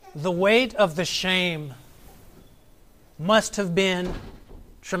The weight of the shame must have been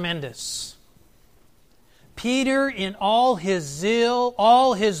tremendous. Peter, in all his zeal,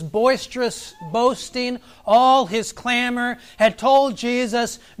 all his boisterous boasting, all his clamor, had told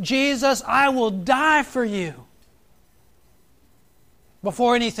Jesus, "Jesus, I will die for you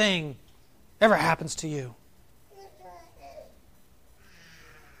before anything ever happens to you."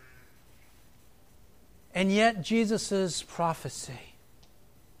 And yet Jesus' prophecy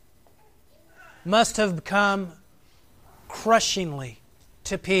must have come crushingly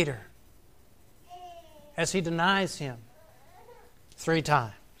to Peter as he denies Him 3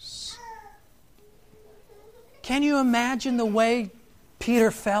 times. Can you imagine the way Peter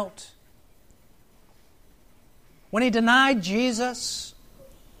felt when he denied Jesus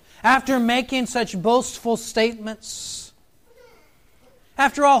after making such boastful statements?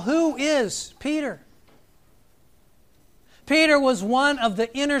 After all, who is Peter? Peter was one of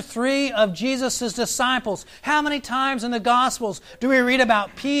the inner 3 of Jesus' disciples. How many times in the Gospels do we read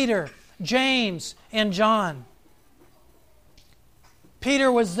about Peter, James, and John?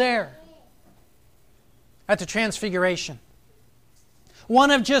 Peter was there at the Transfiguration. One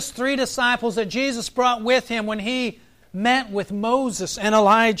of just 3 disciples that Jesus brought with Him when He met with Moses and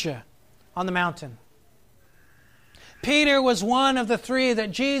Elijah on the mountain. Peter was one of the 3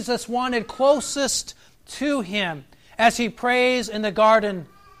 that Jesus wanted closest to Him as He prays in the Garden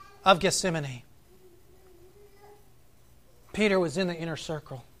of Gethsemane. Peter was in the inner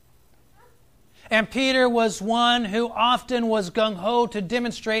circle. And Peter was one who often was gung-ho to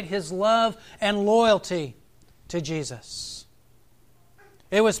demonstrate his love and loyalty to Jesus.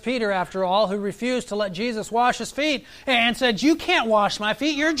 It was Peter, after all, who refused to let Jesus wash his feet and said, "You can't wash my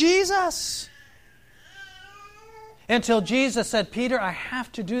feet, you're Jesus." Until Jesus said, "Peter, I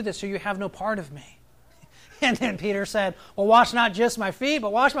have to do this or you have no part of me." And then Peter said, "Well, wash not just my feet,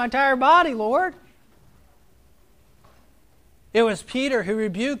 but wash my entire body, Lord." It was Peter who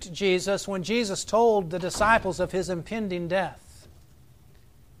rebuked Jesus when Jesus told the disciples of His impending death.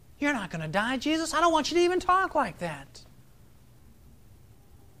 "You're not going to die, Jesus. I don't want you to even talk like that."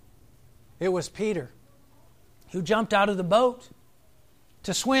 It was Peter who jumped out of the boat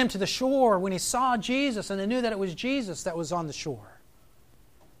to swim to the shore when he saw Jesus and they knew that it was Jesus that was on the shore.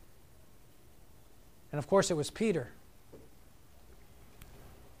 And of course it was Peter,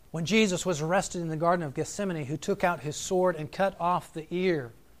 when Jesus was arrested in the Garden of Gethsemane, who took out his sword and cut off the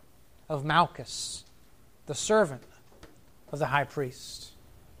ear of Malchus, the servant of the high priest.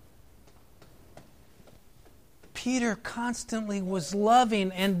 Peter constantly was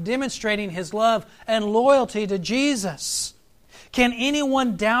loving and demonstrating his love and loyalty to Jesus. Can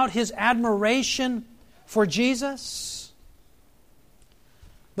anyone doubt his admiration for Jesus?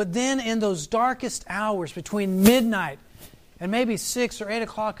 But then in those darkest hours between midnight and maybe 6 or 8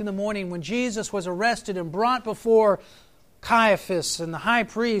 o'clock in the morning, when Jesus was arrested and brought before Caiaphas and the high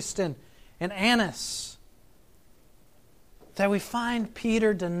priest and Annas, that we find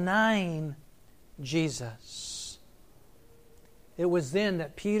Peter denying Jesus. It was then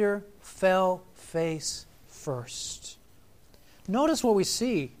that Peter fell face first. Notice what we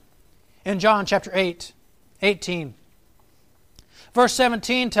see in John chapter 18. Verse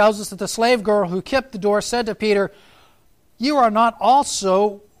 17 tells us that the slave girl who kept the door said to Peter, "You are not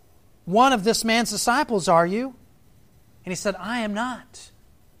also one of this man's disciples, are you?" And he said, "I am not."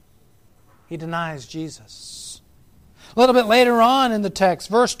 He denies Jesus. A little bit later on in the text,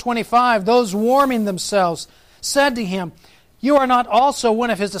 verse 25, those warming themselves said to him, "You are not also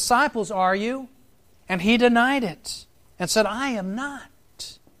one of his disciples, are you?" And he denied it and said, "I am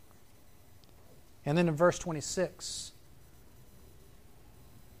not." And then in verse 26,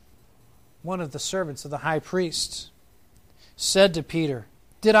 one of the servants of the high priest said to Peter,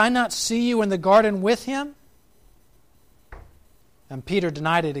 "Did I not see you in the garden with him?" And Peter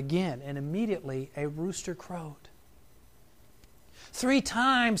denied it again, and immediately a rooster crowed. 3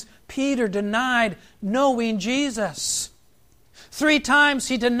 times Peter denied knowing Jesus. 3 times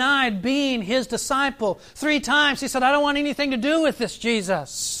he denied being His disciple. 3 times he said, "I don't want anything to do with this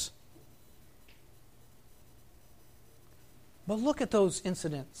Jesus." But look at those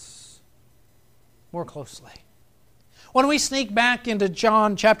incidents more closely. When we sneak back into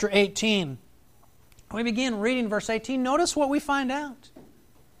John chapter 18, we begin reading verse 18, notice what we find out.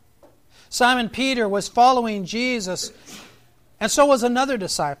 Simon Peter was following Jesus, and so was another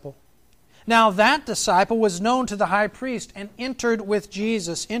disciple. Now that disciple was known to the high priest and entered with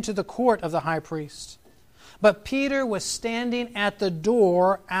Jesus into the court of the high priest. But Peter was standing at the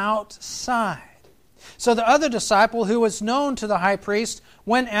door outside. So the other disciple, who was known to the high priest,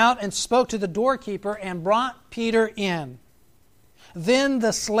 went out and spoke to the doorkeeper and brought Peter in. Then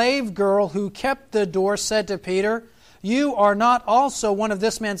the slave girl who kept the door said to Peter, "You are not also one of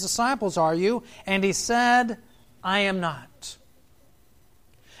this man's disciples, are you?" And he said, "I am not."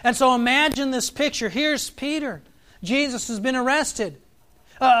 And so imagine this picture. Here's Peter. Jesus has been arrested.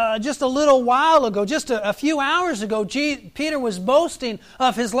 Just a little while ago, just a few hours ago, Peter was boasting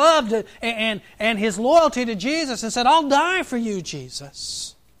of his love and his loyalty to Jesus and said, "I'll die for you,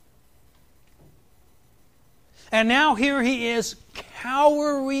 Jesus." And now here he is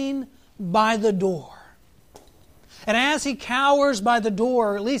cowering by the door. And as he cowers by the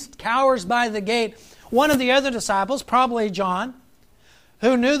door, or at least cowers by the gate, one of the other disciples, probably John,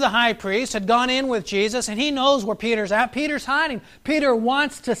 who knew the high priest, had gone in with Jesus, and he knows where Peter's at. Peter's hiding. Peter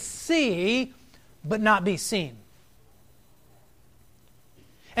wants to see, but not be seen.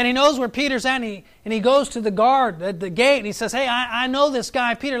 And he knows where Peter's at, and he goes to the guard at the gate, and he says, "Hey, I know this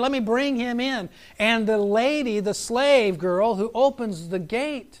guy, Peter, let me bring him in." And the lady, the slave girl who opens the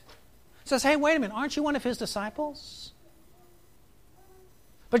gate, says, "Hey, wait a minute, aren't you one of his disciples?"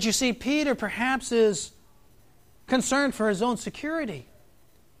 But you see, Peter perhaps is concerned for his own security,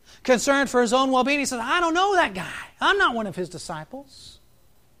 concerned for his own well-being. He says, "I don't know that guy. I'm not one of his disciples."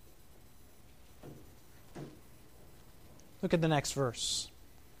 Look at the next verse.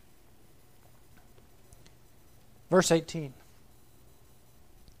 Verse 18.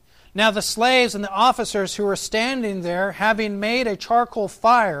 Now the slaves and the officers who were standing there, having made a charcoal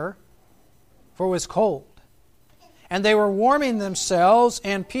fire, for it was cold, and they were warming themselves,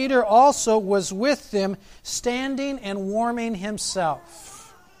 and Peter also was with them, standing and warming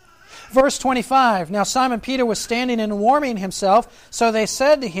himself. Verse 25. Now Simon Peter was standing and warming himself, so they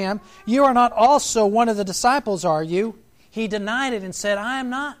said to him, "You are not also one of the disciples, are you?" He denied it and said, "I am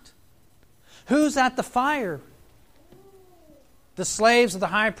not." Who's at the fire? The slaves of the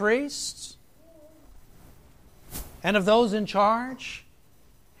high priest and of those in charge,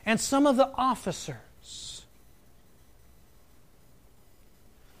 and some of the officers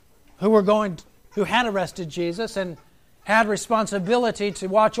who had arrested Jesus and had responsibility to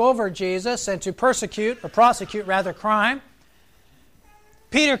watch over Jesus and to prosecute crime.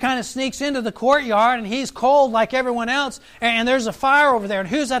 Peter kind of sneaks into the courtyard, and he's cold like everyone else, and there's a fire over there. And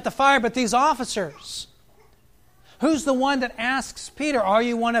who's at the fire but these officers? Who's the one that asks Peter, "Are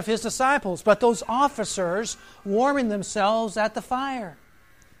you one of his disciples?" But those officers warming themselves at the fire.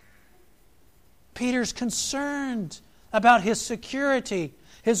 Peter's concerned about his security,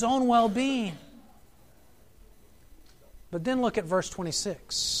 his own well-being. But then look at verse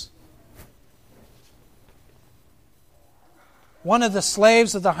 26. One of the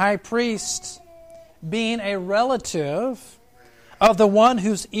slaves of the high priest, being a relative of the one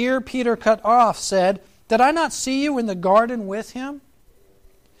whose ear Peter cut off, said, "Did I not see you in the garden with him?"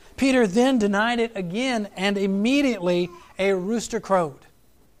 Peter then denied it again, and immediately a rooster crowed.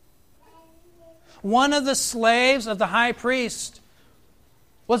 One of the slaves of the high priest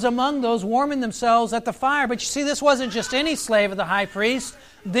was among those warming themselves at the fire. But you see, this wasn't just any slave of the high priest.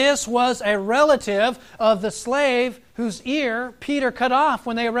 This was a relative of the slave whose ear Peter cut off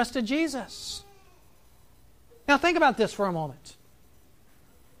when they arrested Jesus. Now think about this for a moment.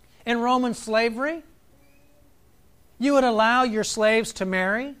 In Roman slavery, you would allow your slaves to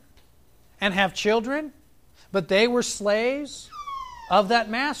marry and have children, but they were slaves of that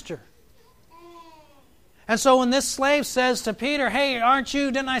master. And so when this slave says to Peter, "Hey,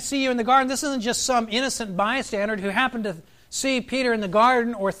 didn't I see you in the garden?" This isn't just some innocent bystander who happened to see Peter in the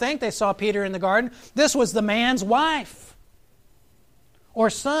garden or think they saw Peter in the garden. This was the man's wife or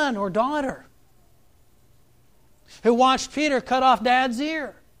son or daughter who watched Peter cut off Dad's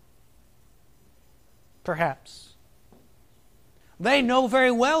ear. Perhaps. They know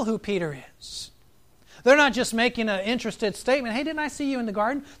very well who Peter is. They're not just making an interested statement, "Hey, didn't I see you in the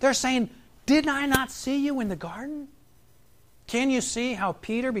garden?" They're saying, "Did I not see you in the garden?" Can you see how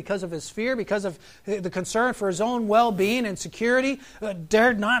Peter, because of his fear, because of the concern for his own well-being and security,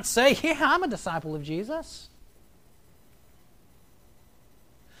 dared not say, "Yeah, I'm a disciple of Jesus"?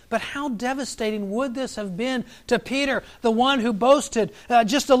 But how devastating would this have been to Peter, the one who boasted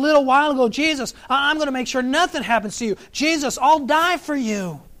just a little while ago, "Jesus, I'm going to make sure nothing happens to you. Jesus, I'll die for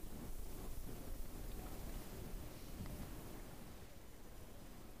you."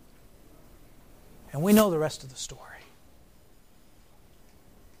 And we know the rest of the story.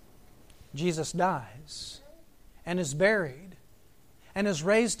 Jesus dies and is buried and is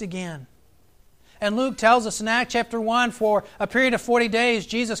raised again. And Luke tells us in Acts chapter 1, for a period of 40 days,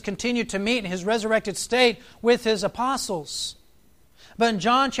 Jesus continued to meet in His resurrected state with His apostles. But in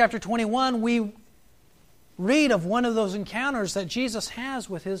John chapter 21, we read of one of those encounters that Jesus has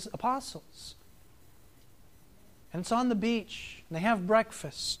with His apostles. And it's on the beach. and they have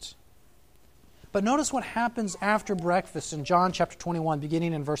breakfast. But notice what happens after breakfast in John chapter 21,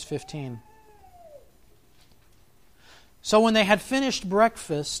 beginning in verse 15. So when they had finished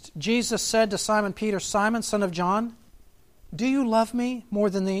breakfast, Jesus said to Simon Peter, "Simon, son of John, do you love me more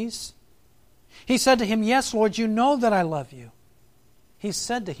than these?" He said to him, "Yes, Lord, you know that I love you." He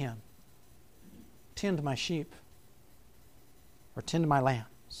said to him, "Tend my sheep," or tend my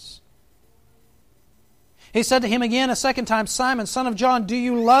lambs. He said to him again a second time, "Simon, son of John, do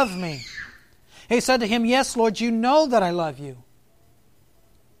you love me?" He said to him, "Yes, Lord, you know that I love you."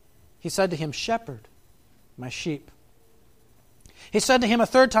 He said to him, "Shepherd my sheep." He said to him a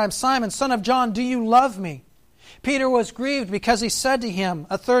third time, "Simon, son of John, do you love me?" Peter was grieved because he said to him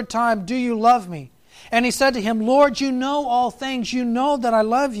a third time, "Do you love me?" And he said to him, "Lord, you know all things. You know that I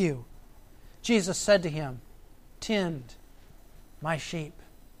love you." Jesus said to him, "Tend my sheep."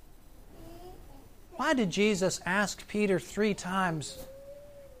 Why did Jesus ask Peter 3 times,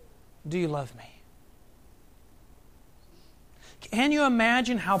 "Do you love me?" Can you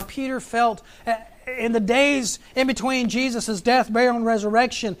imagine how Peter felt in the days in between Jesus' death, burial, and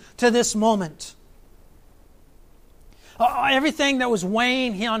resurrection to this moment? Everything that was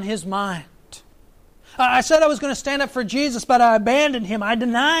weighing on his mind. I said I was going to stand up for Jesus, but I abandoned Him. I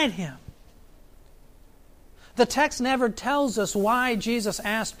denied Him. The text never tells us why Jesus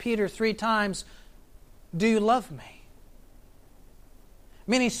asked Peter 3 times, "Do you love me?"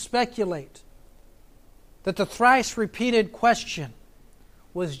 Many speculate that the thrice repeated question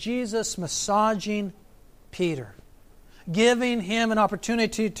was Jesus massaging Peter, giving him an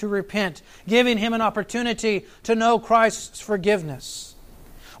opportunity to repent, giving him an opportunity to know Christ's forgiveness.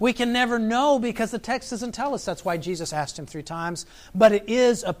 We can never know because the text doesn't tell us that's why Jesus asked him 3 times, but it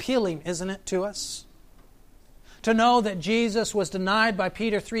is appealing, isn't it, to us? To know that Jesus was denied by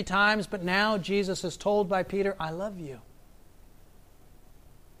Peter 3 times, but now Jesus is told by Peter, "I love you."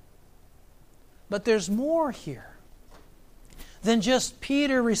 But there's more here than just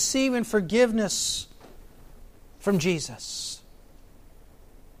Peter receiving forgiveness from Jesus.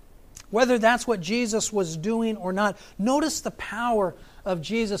 Whether that's what Jesus was doing or not, notice the power of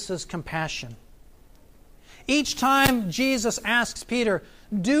Jesus' compassion. Each time Jesus asks Peter,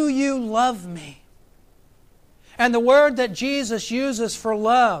 "Do you love me?" And the word that Jesus uses for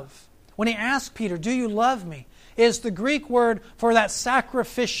love, when He asks Peter, "Do you love me?" is the Greek word for that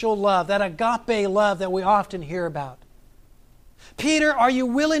sacrificial love, that agape love that we often hear about. "Peter, are you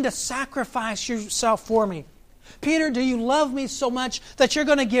willing to sacrifice yourself for me? Peter, do you love me so much that you're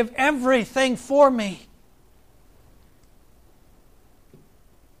going to give everything for me?"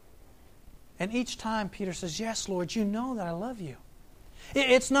 And each time Peter says, "Yes, Lord, you know that I love you."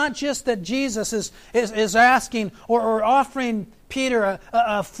 It's not just that Jesus is asking or offering Peter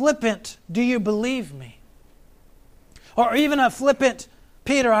a flippant, "Do you believe me?" Or even a flippant,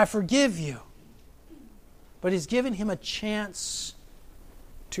 "Peter, I forgive you." But He's giving him a chance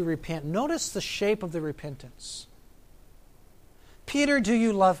to repent. Notice the shape of the repentance. "Peter, do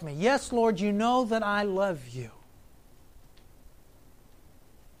you love me?" "Yes, Lord, you know that I love you."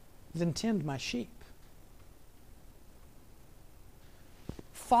 "Then tend my sheep."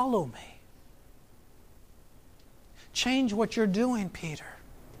 "Follow me." Change what you're doing, Peter.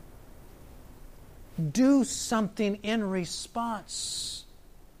 Do something in response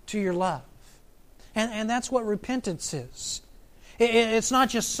to your love. And that's what repentance is. It's not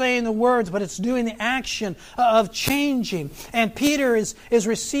just saying the words, but it's doing the action of changing. And Peter is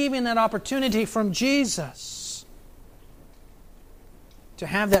receiving that opportunity from Jesus to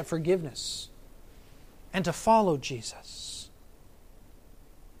have that forgiveness and to follow Jesus.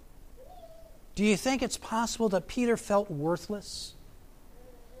 Do you think it's possible that Peter felt worthless?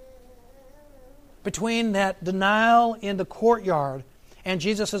 Between that denial in the courtyard and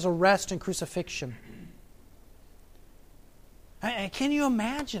Jesus' arrest and crucifixion. Can you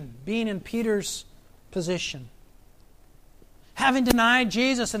imagine being in Peter's position? Having denied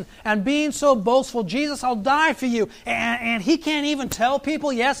Jesus and being so boastful, "Jesus, I'll die for you." And he can't even tell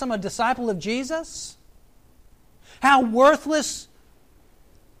people, "Yes, I'm a disciple of Jesus." How worthless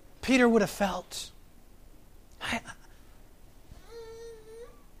Peter would have felt. I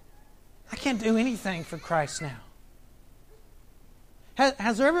can't do anything for Christ now.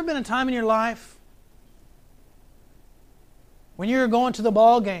 Has there ever been a time in your life when you were going to the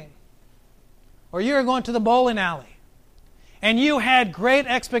ball game or you were going to the bowling alley and you had great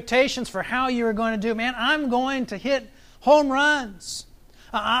expectations for how you were going to do? "Man, I'm going to hit home runs.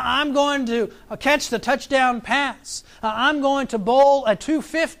 I'm going to catch the touchdown pass. I'm going to bowl a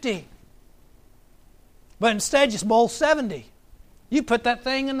 250. But instead, just bowl 70. You put that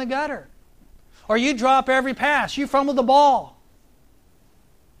thing in the gutter. Or you drop every pass. You fumble the ball.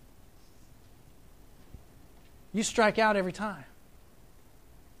 you strike out every time.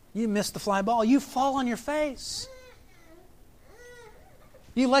 You miss the fly ball. You fall on your face.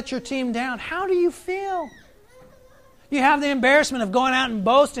 You let your team down. How do you feel? You have the embarrassment of going out and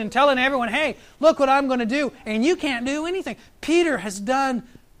boasting and telling everyone, hey, look what I'm going to do. And you can't do anything. Peter has done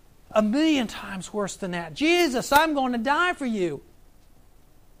 1,000,000 times worse than that. Jesus, I'm going to die for you.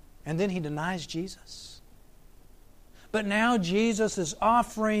 And then he denies Jesus. But now Jesus is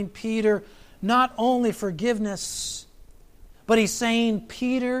offering Peter not only forgiveness, but he's saying,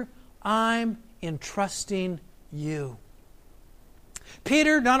 Peter, I'm entrusting you.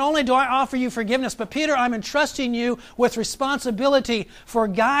 Peter, not only do I offer you forgiveness, but Peter, I'm entrusting you with responsibility for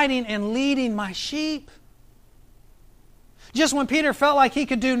guiding and leading my sheep. Just when Peter felt like he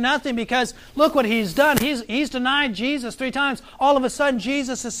could do nothing because look what he's done. He's denied Jesus 3 times. All of a sudden,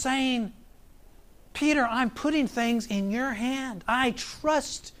 Jesus is saying, Peter, I'm putting things in your hand. I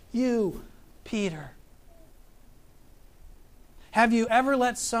trust you, Peter. Have you ever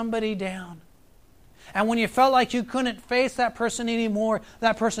let somebody down? And when you felt like you couldn't face that person anymore,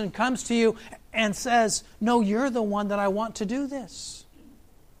 that person comes to you and says, no, you're the one that I want to do this.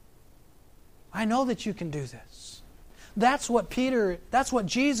 I know that you can do this. That's what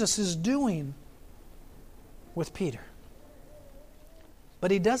Jesus is doing with Peter.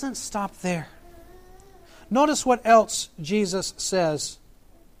 But he doesn't stop there. Notice what else Jesus says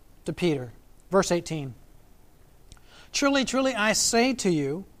to Peter. Verse 18. Truly, truly, I say to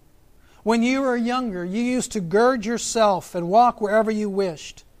you, when you were younger, you used to gird yourself and walk wherever you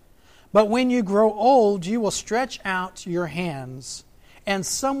wished. But when you grow old, you will stretch out your hands, and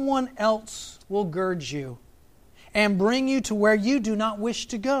someone else will gird you and bring you to where you do not wish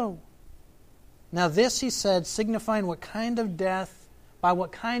to go. Now this he said, signifying by what kind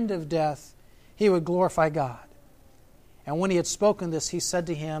of death he would glorify God. And when he had spoken this, he said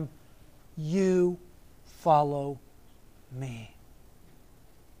to him, you follow me.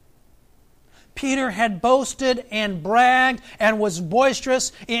 Peter had boasted and bragged and was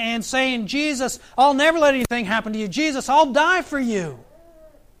boisterous in saying, Jesus, I'll never let anything happen to you. Jesus, I'll die for you.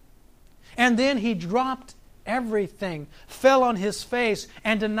 And then he dropped everything, fell on his face,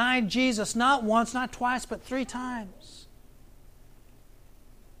 and denied Jesus not once, not twice, but 3 times.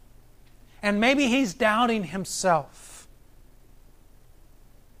 And maybe he's doubting himself.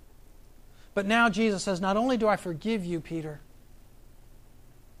 But now Jesus says, not only do I forgive you, Peter,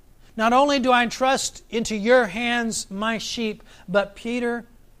 not only do I entrust into your hands my sheep, but Peter,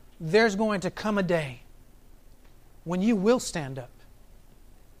 there's going to come a day when you will stand up.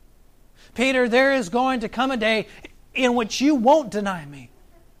 Peter, there is going to come a day in which you won't deny me.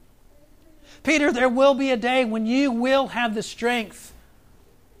 Peter, there will be a day when you will have the strength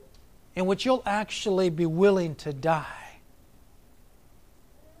in which you'll actually be willing to die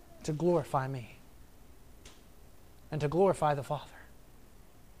to glorify me and to glorify the Father.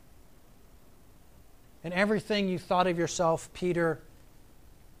 And everything you thought of yourself, Peter,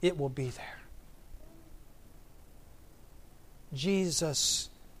 it will be there. Jesus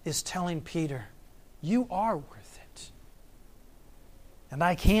is telling Peter, you are worth it. And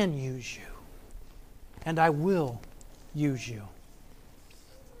I can use you. And I will use you.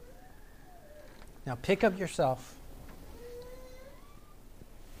 Now pick up yourself.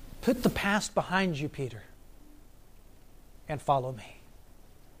 Put the past behind you, Peter, and follow me.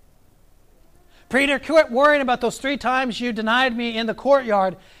 Peter, quit worrying about those 3 times you denied me in the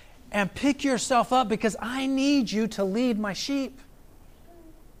courtyard and pick yourself up because I need you to lead my sheep.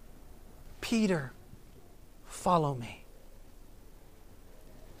 Peter, follow me.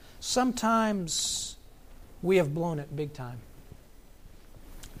 Sometimes we have blown it big time.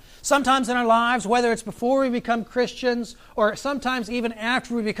 Sometimes in our lives, whether it's before we become Christians or sometimes even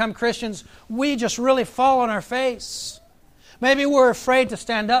after we become Christians, we just really fall on our face. Maybe we're afraid to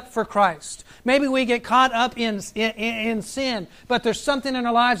stand up for Christ. Maybe we get caught up in sin, but there's something in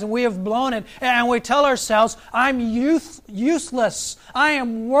our lives and we have blown it, and we tell ourselves, I'm useless, I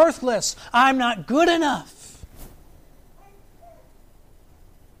am worthless, I'm not good enough.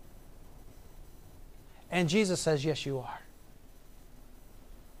 And Jesus says, yes, you are.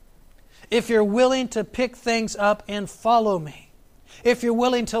 If you're willing to pick things up and follow me, if you're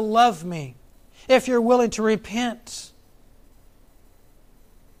willing to love me, if you're willing to repent,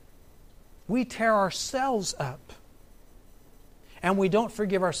 we tear ourselves up and we don't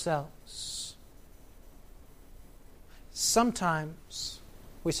forgive ourselves. Sometimes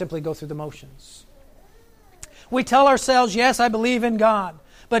we simply go through the motions. We tell ourselves, yes, I believe in God.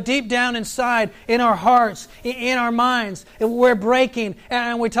 But deep down inside, in our hearts, in our minds, we're breaking.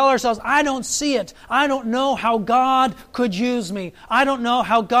 And we tell ourselves, I don't see it. I don't know how God could use me. I don't know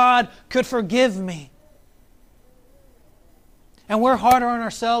how God could forgive me. And we're harder on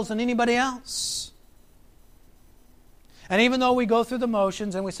ourselves than anybody else. And even though we go through the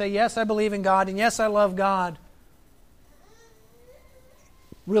motions and we say, yes, I believe in God, and yes, I love God,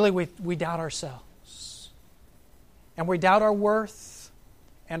 really we doubt ourselves. And we doubt our worth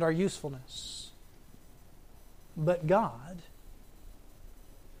and our usefulness. But God,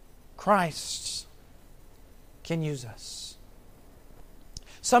 Christ, can use us.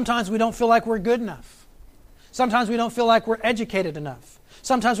 Sometimes we don't feel like we're good enough. Sometimes we don't feel like we're educated enough.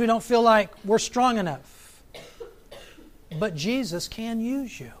 Sometimes we don't feel like we're strong enough. But Jesus can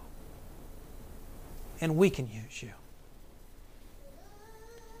use you. And we can use you.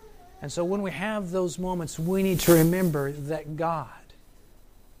 And so when we have those moments, we need to remember that God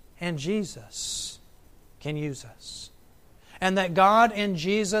and Jesus can use us. And that God and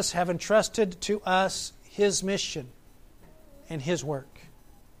Jesus have entrusted to us His mission and His work.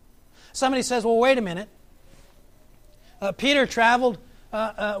 Somebody says, well, wait a minute. Peter traveled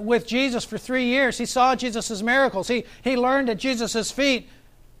with Jesus for 3 years. He saw Jesus' miracles. He learned at Jesus' feet.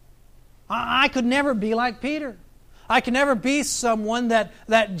 I could never be like Peter. I could never be someone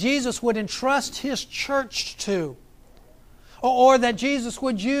that Jesus would entrust His church to, or that Jesus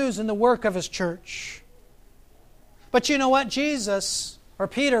would use in the work of His church. But you know what? Jesus, or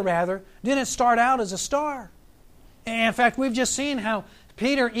Peter rather, didn't start out as a star. In fact, we've just seen how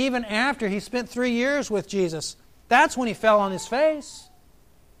Peter, even after he spent 3 years with Jesus, that's when he fell on his face.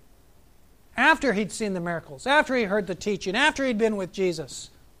 After he'd seen the miracles, after he heard the teaching, after he'd been with Jesus,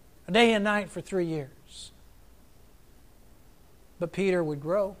 day and night for 3 years. But Peter would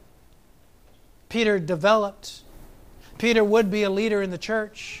grow. Peter developed. Peter would be a leader in the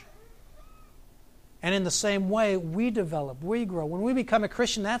church. And in the same way, we develop, we grow. When we become a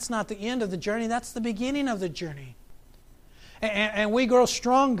Christian, that's not the end of the journey, that's the beginning of the journey. And we grow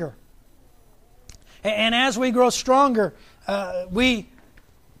stronger. And as we grow stronger, we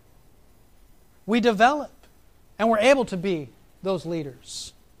develop. And we're able to be those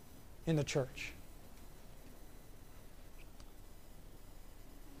leaders in the church.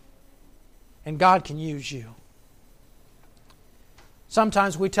 And God can use you.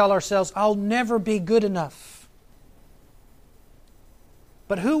 Sometimes we tell ourselves, I'll never be good enough.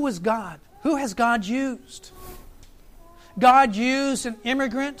 But who was God? Who has God used? God used an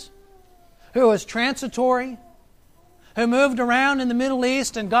immigrant who was transitory, who moved around in the Middle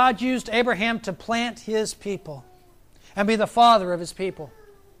East, and God used Abraham to plant His people and be the father of His people.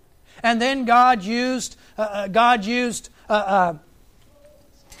 And then God used a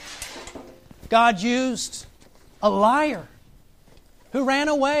liar who ran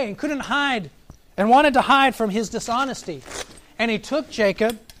away and couldn't hide and wanted to hide from his dishonesty. And He took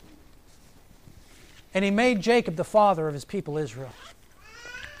Jacob and He made Jacob the father of His people Israel.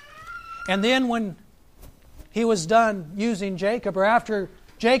 And then when He was done using Jacob, or after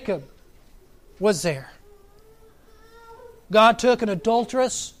Jacob was there, God took an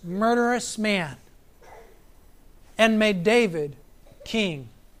adulterous, murderous man and made David king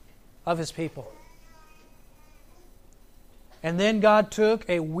of His people. And then God took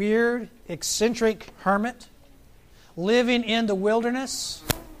a weird, eccentric hermit living in the wilderness,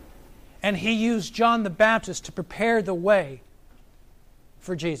 and He used John the Baptist to prepare the way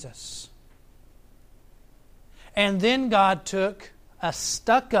for Jesus. And then God took a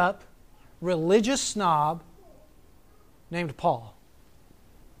stuck-up religious snob named Paul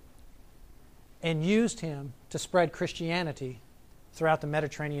and used him to spread Christianity throughout the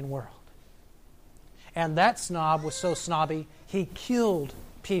Mediterranean world. And that snob was so snobby, he killed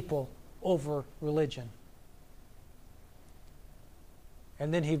people over religion.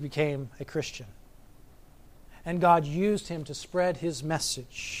 And then he became a Christian. And God used him to spread His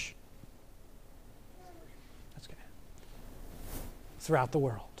message throughout the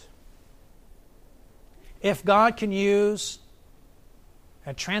world. If God can use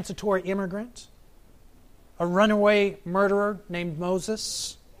a transitory immigrant, a runaway murderer named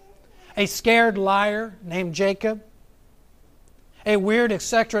Moses, a scared liar named Jacob, a weird,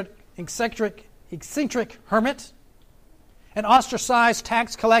 eccentric hermit, an ostracized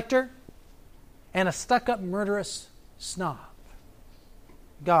tax collector, and a stuck-up murderous snob,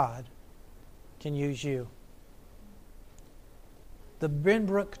 God can use you. The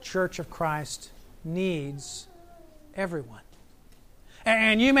Benbrook Church of Christ needs everyone.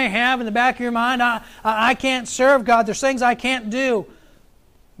 And you may have in the back of your mind, I can't serve God. There's things I can't do.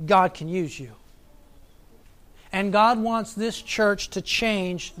 God can use you. And God wants this church to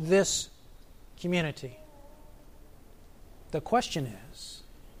change this community. The question is,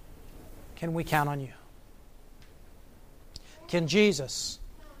 can we count on you? Can Jesus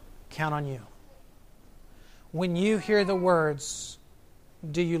count on you? when you hear the words,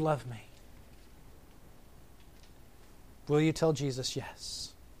 "Do you love me?" Will you tell Jesus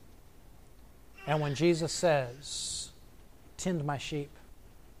yes? And when Jesus says, "Tend my sheep,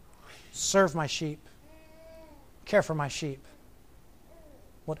 serve my sheep, care for my sheep,"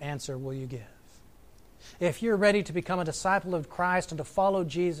 what answer will you give? If you're ready to become a disciple of Christ and to follow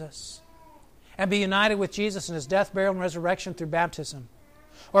Jesus and be united with Jesus in His death, burial, and resurrection through baptism,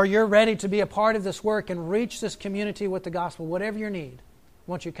 or you're ready to be a part of this work and reach this community with the gospel, whatever your need,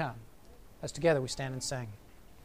 won't you come? As together we stand and sing.